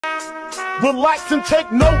Relax and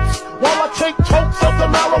take notes while I take totes of the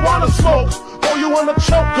marijuana smoke. Throw you in a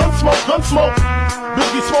choke, gun smoke, gun smoke.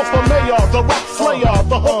 Biggie smoke for mayor, the rock slayer,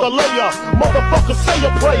 the hooker layer. Motherfucker, say your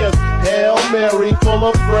prayers. Hail Mary, full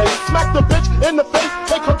of grace. Smack the bitch in the face,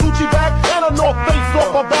 take her Gucci bag and a North Face off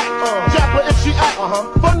her back. Jab her if she act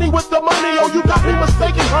funny with the money. Oh, you got me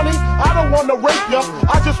mistaken, honey. I don't wanna rape ya,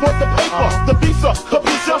 I just want the paper, the visa.